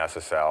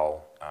OpenSSL,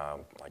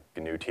 like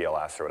GNU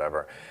TLS or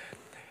whatever,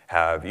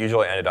 have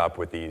usually ended up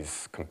with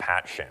these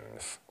compat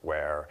shims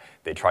where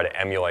they try to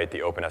emulate the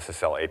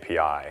OpenSSL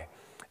API.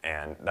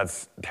 And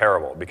that's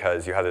terrible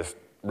because you have this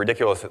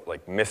ridiculous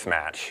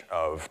mismatch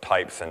of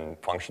types and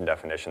function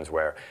definitions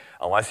where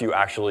unless you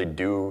actually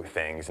do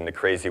things in the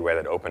crazy way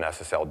that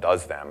OpenSSL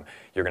does them,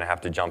 you're going to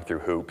have to jump through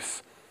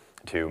hoops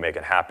to make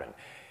it happen.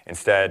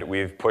 Instead,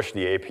 we've pushed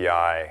the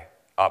API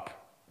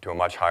up to a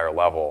much higher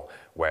level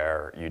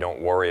where you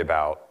don't worry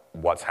about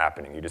what's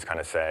happening. You just kind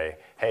of say,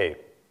 hey,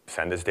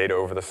 send this data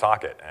over the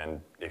socket,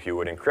 and if you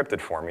would encrypt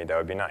it for me, that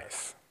would be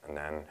nice. And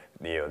then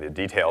the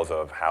details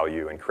of how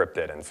you encrypt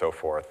it and so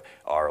forth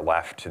are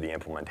left to the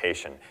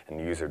implementation, and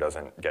the user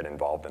doesn't get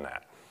involved in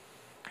that.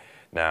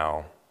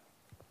 Now,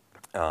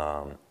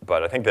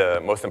 but I think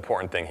the most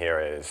important thing here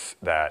is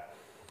that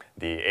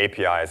the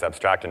API is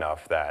abstract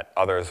enough that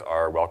others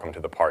are welcome to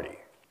the party.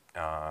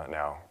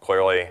 Now,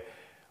 clearly,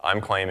 I'm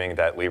claiming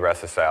that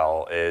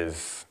LibreSSL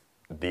is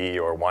the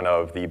or one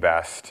of the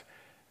best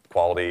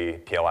quality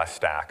TLS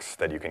stacks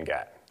that you can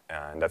get,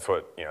 and that's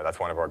what that's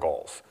one of our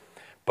goals.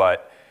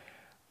 But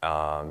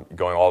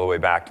going all the way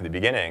back to the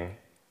beginning,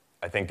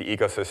 I think the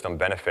ecosystem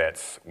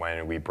benefits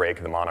when we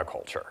break the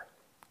monoculture.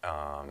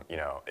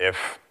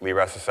 If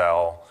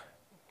LibreSSL,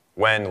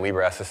 when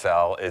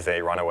LibreSSL is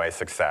a runaway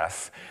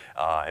success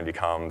and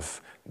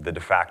becomes the de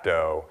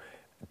facto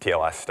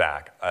TLS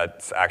stack,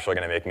 it's actually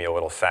going to make me a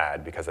little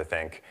sad because I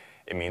think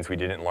it means we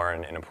didn't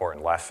learn an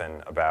important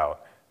lesson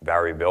about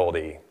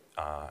variability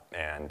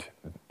and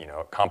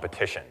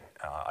competition.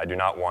 I do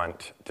not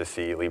want to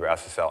see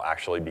LibreSSL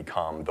actually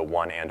become the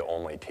one and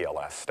only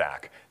TLS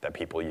stack that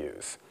people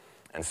use.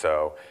 And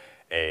so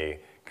a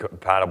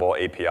compatible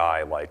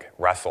API like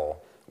RESSL,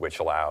 which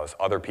allows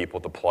other people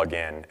to plug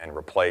in and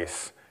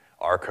replace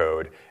our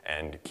code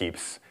and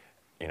keeps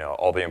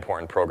all the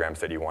important programs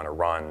that you want to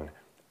run,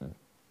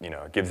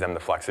 gives them the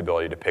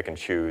flexibility to pick and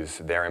choose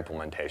their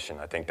implementation.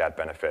 I think that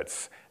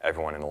benefits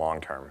everyone in the long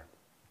term.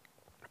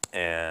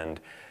 And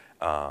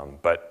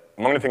but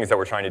among the things that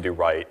we're trying to do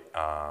right,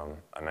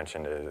 I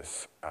mentioned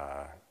is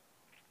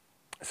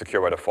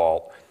secure by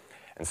default.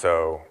 And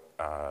so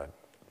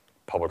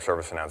public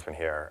service announcement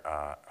here,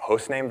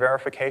 hostname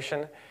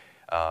verification.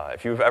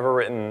 If you've ever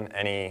written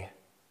any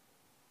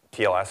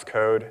TLS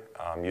code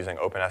using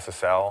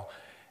OpenSSL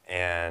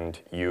and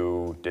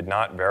you did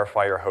not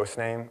verify your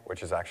hostname,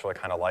 which is actually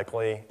kind of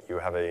likely, you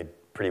have a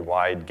pretty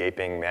wide,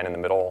 gaping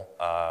man-in-the-middle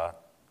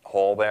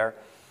hole there.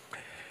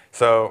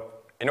 So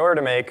in order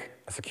to make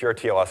a secure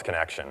TLS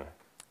connection,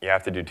 you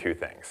have to do two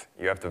things.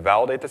 You have to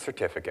validate the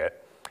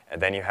certificate,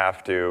 and then you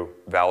have to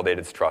validate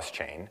its trust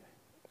chain.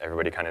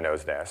 Everybody kind of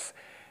knows this.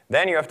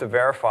 Then you have to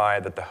verify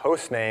that the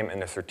host name in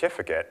the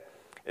certificate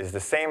is the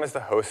same as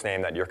the host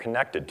name that you're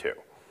connected to.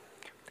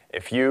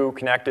 If you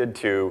connected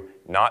to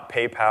not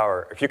PayPal,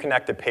 or if you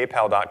connect to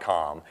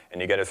PayPal.com and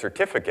you get a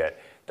certificate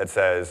that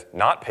says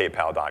not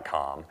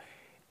PayPal.com,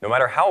 no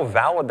matter how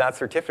valid that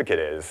certificate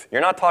is,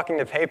 you're not talking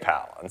to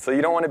PayPal, and so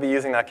you don't want to be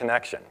using that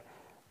connection.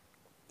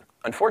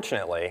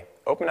 Unfortunately,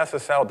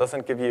 OpenSSL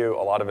doesn't give you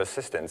a lot of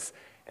assistance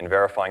in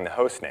verifying the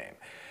host name.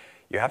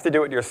 You have to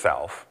do it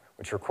yourself,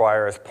 which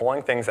requires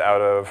pulling things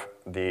out of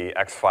the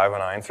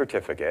X509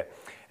 certificate,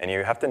 and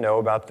you have to know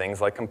about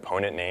things like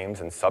component names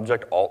and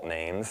subject alt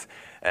names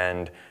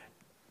and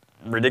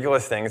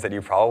ridiculous things that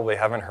you probably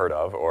haven't heard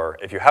of, or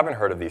if you haven't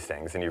heard of these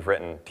things and you've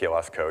written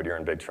TLS code, you're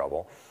in big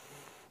trouble.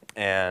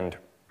 And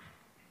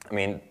I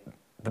mean,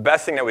 the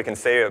best thing that we can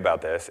say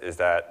about this is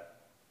that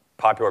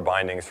popular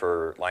bindings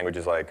for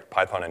languages like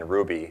Python and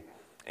Ruby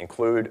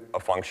include a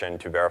function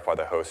to verify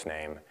the host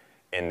name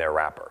in their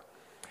wrapper.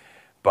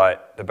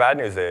 But the bad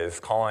news is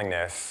calling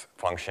this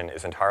function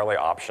is entirely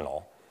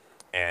optional.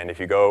 And if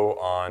you go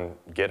on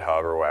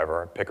GitHub or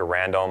wherever, pick a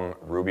random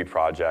Ruby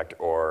project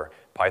or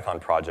Python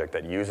project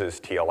that uses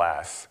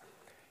TLS,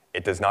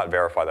 it does not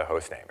verify the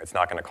host name. It's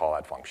not going to call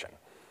that function.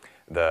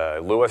 The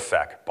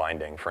LuaSec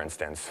binding, for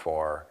instance,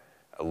 for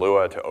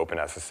Lua to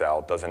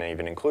OpenSSL doesn't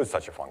even include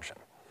such a function.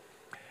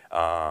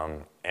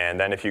 And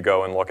then if you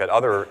go and look at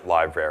other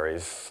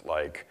libraries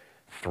like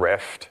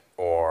Thrift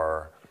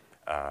or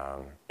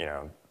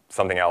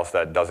something else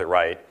that does it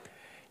right,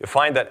 you'll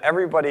find that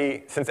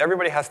since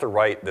everybody has to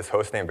write this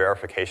hostname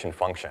verification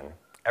function,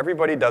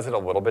 everybody does it a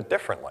little bit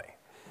differently.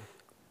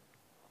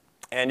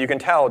 And you can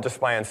tell just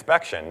by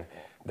inspection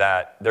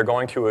that they're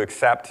going to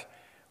accept,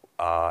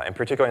 and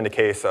particularly in the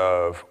case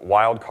of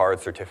wildcard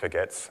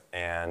certificates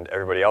and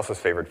everybody else's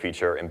favorite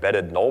feature,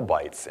 embedded null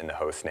bytes in the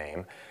host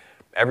name,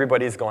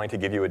 everybody's going to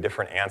give you a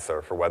different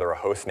answer for whether a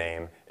host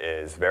name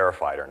is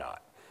verified or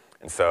not.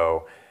 And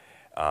so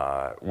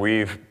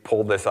we've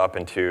pulled this up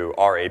into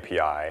our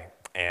API,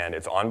 and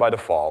it's on by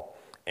default.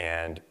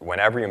 And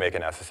whenever you make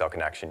an SSL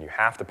connection, you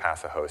have to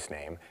pass a host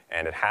name,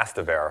 and it has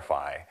to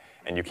verify.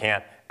 And you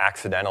can't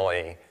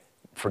accidentally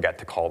forget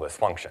to call this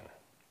function.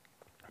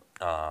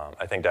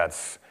 I think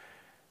that's,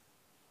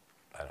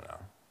 I don't know.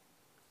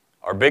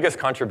 Our biggest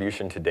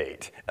contribution to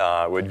date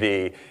would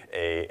be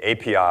an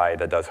API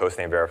that does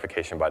hostname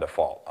verification by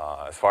default.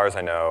 As far as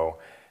I know,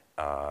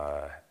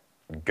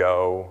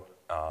 Go,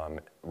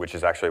 which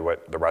is actually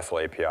what the RESTful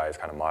API is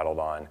kind of modeled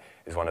on,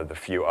 is one of the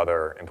few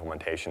other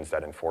implementations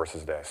that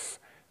enforces this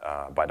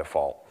by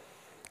default.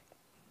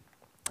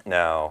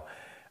 Now,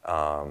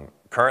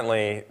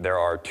 currently, there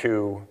are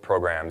two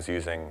programs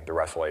using the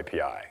RESTful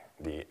API,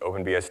 the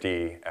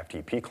OpenBSD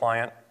FTP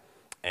client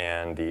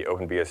and the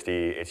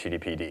OpenBSD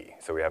HTTPD.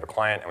 So we have a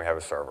client and we have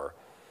a server.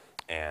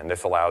 And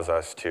this allows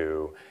us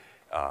to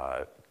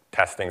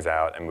test things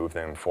out and move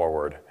them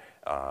forward.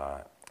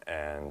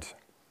 And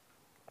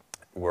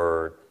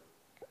we're,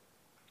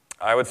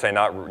 I would say,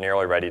 not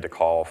nearly ready to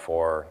call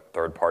for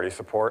third-party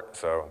support,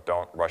 so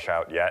don't rush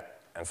out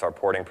yet and start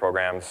porting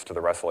programs to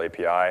the RESTful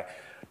API.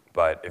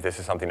 But if this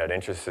is something that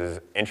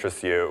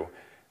interests you,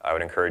 I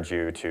would encourage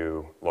you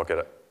to look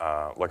at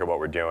what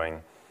we're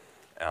doing.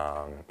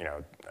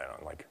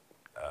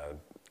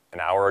 An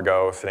hour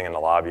ago, sitting in the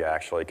lobby, I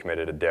actually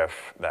committed a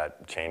diff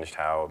that changed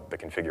how the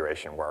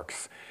configuration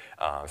works.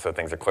 So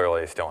things are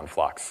clearly still in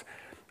flux.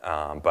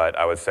 But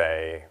I would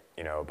say,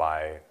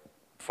 by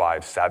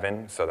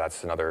 5.7, so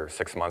that's another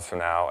 6 months from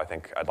now, I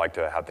think I'd like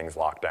to have things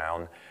locked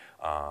down.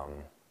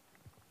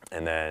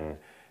 And then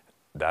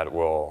that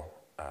will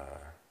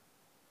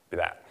be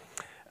that.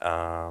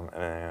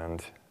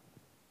 And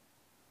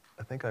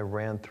I think I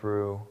ran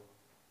through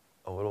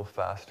a little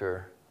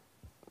faster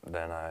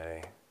than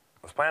I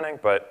was planning,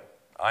 but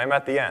I'm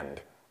at the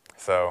end.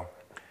 So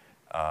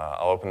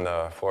I'll open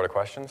the floor to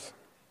questions.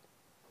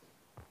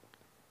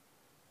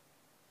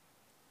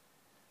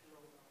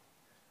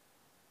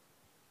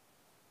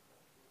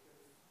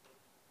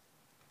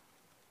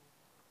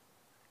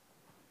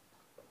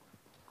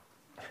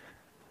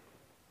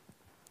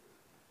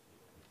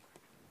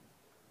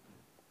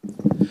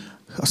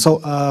 So,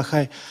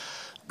 hi.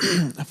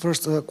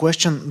 First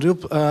question,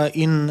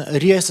 in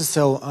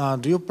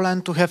ReSSL, do you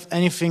plan to have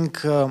anything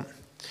to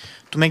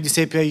make this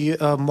API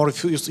more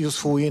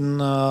useful in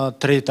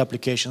threaded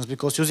applications?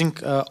 Because using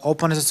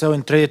OpenSSL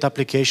in threaded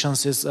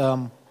applications is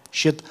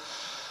shit.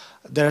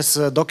 There's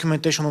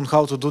documentation on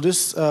how to do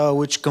this,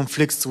 which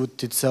conflicts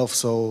with itself,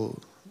 so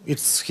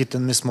it's hit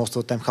and miss most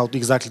of the time, how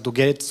exactly to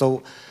get it.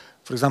 So,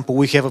 for example,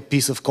 we have a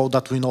piece of code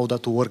that we know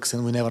that works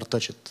and we never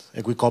touch it.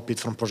 Like we copy it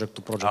from project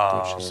to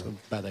project, which is a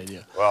bad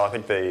idea. Well, I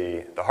think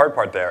the hard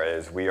part there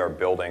is we are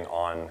building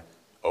on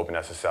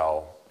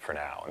OpenSSL for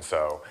now. And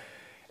so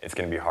it's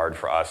going to be hard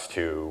for us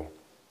to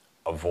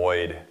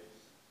avoid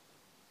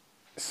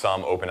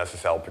some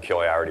OpenSSL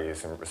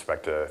peculiarities in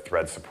respect to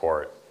thread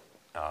support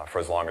for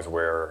as long as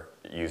we're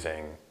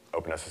using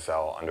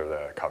OpenSSL under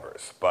the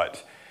covers.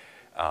 But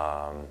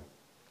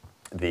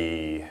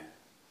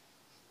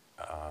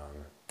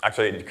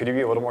actually, could you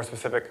be a little more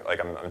specific? Like,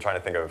 I'm trying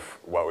to think of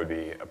what would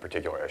be a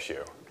particular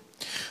issue.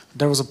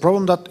 There was a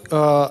problem that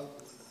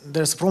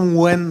there's a problem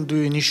when do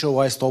you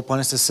initialize the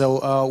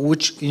OpenSSL,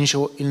 which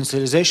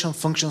initialization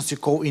functions you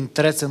call in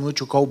threads and which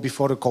you call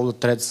before you call the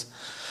threads.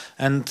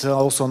 And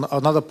also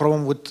another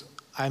problem with,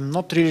 I'm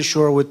not really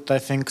sure with, I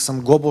think,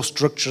 some global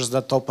structures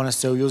that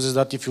OpenSSL uses,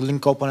 that if you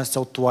link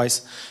OpenSSL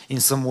twice in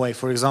some way,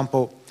 for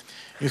example,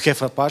 you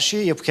have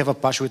Apache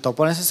with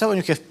OpenSSL, and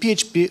you have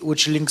PHP,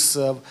 which links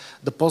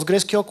the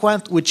PostgreSQL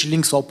client, which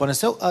links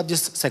OpenSSL,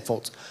 these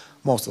segfaults,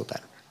 most of the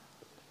time.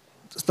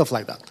 Stuff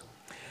like that.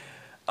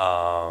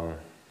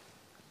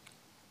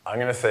 I'm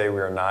going to say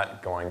we're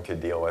not going to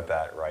deal with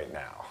that right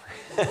now.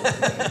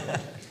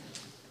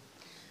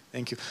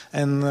 Thank you.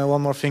 And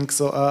one more thing.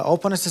 So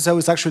OpenSSL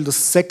is actually the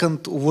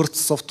second worst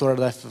software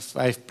that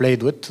I've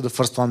played with, the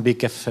first one being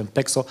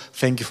FFmpeg, so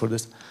thank you for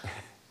this.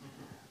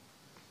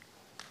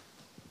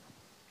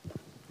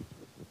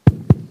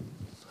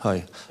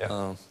 Hi.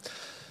 Yeah.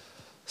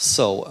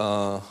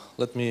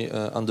 Let me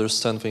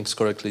understand things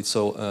correctly.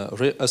 So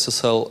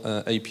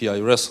ReSSL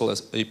API, RESTful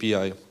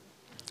API,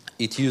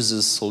 it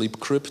uses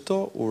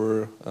libcrypto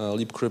or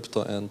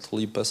libcrypto and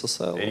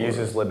libSSL? It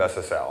uses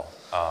libSSL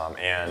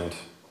and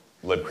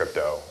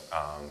libcrypto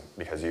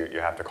because you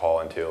have to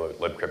call into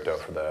libcrypto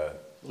for the...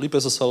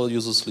 libSSL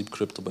uses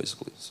libcrypto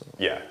basically. So.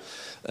 Yeah.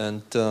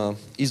 And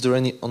is there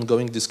any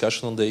ongoing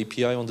discussion on the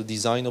API, on the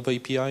design of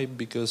API?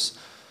 Because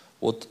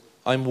what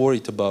I'm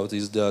worried about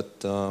is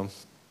that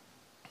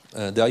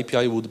the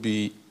API would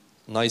be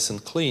nice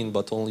and clean,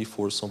 but only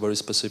for some very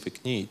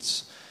specific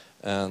needs.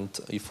 And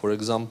if, for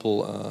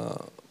example,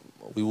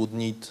 we would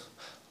need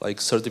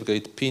like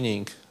certificate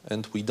pinning,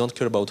 and we don't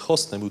care about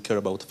hostname, we care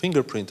about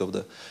fingerprint of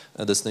the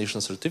destination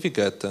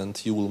certificate, and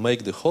you will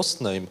make the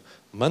hostname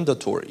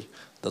mandatory,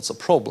 that's a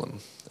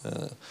problem.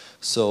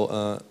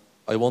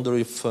 I wonder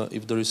if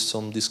there is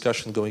some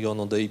discussion going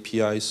on the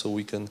API, so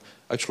we can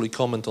actually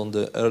comment on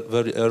the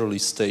very early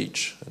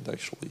stage. And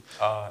actually,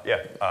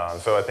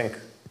 so I think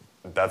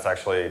that's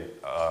actually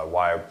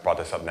why I brought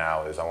this up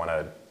now. Is I want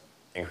to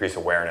increase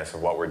awareness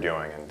of what we're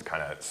doing and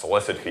kind of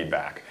solicit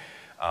feedback.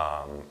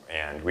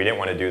 And we didn't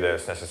want to do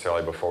this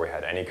necessarily before we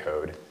had any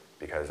code,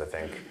 because I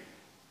think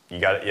you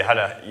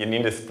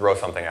need to throw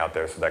something out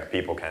there so that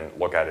people can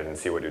look at it and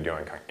see what you're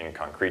doing in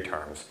concrete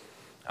terms.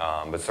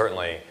 But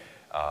certainly,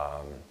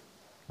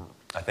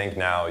 I think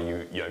now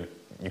you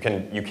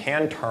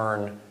can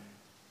turn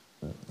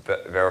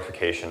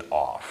verification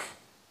off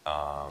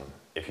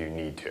if you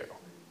need to,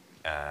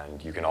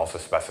 and you can also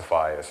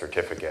specify a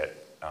certificate.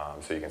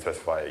 So you can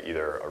specify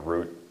either a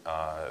root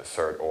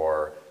cert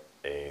or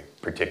a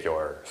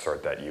particular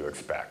cert that you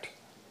expect.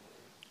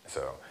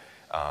 So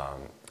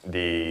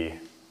the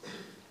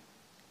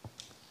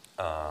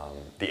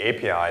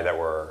API that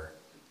we're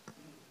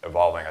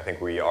evolving, I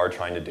think we are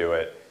trying to do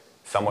it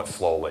somewhat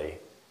slowly.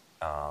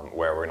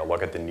 where we're going to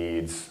look at the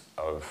needs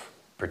of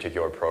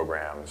particular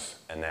programs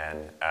and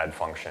then add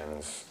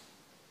functions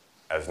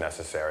as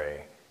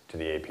necessary to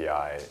the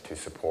API to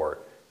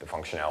support the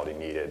functionality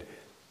needed,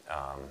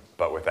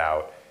 but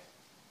without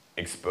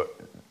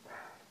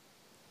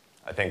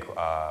I think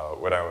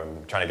what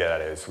I'm trying to get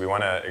at is we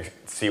want to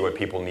see what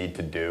people need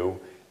to do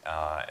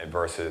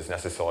versus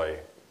necessarily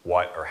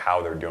what or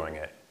how they're doing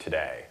it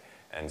today.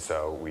 And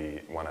so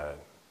we want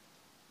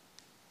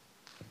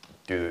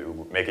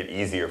to make it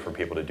easier for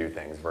people to do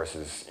things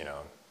versus,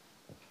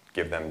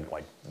 give them,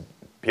 like,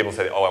 people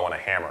say, oh, I want a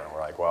hammer. And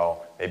we're like,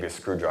 well, maybe a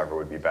screwdriver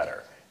would be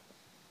better.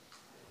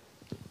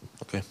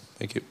 Okay,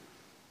 thank you.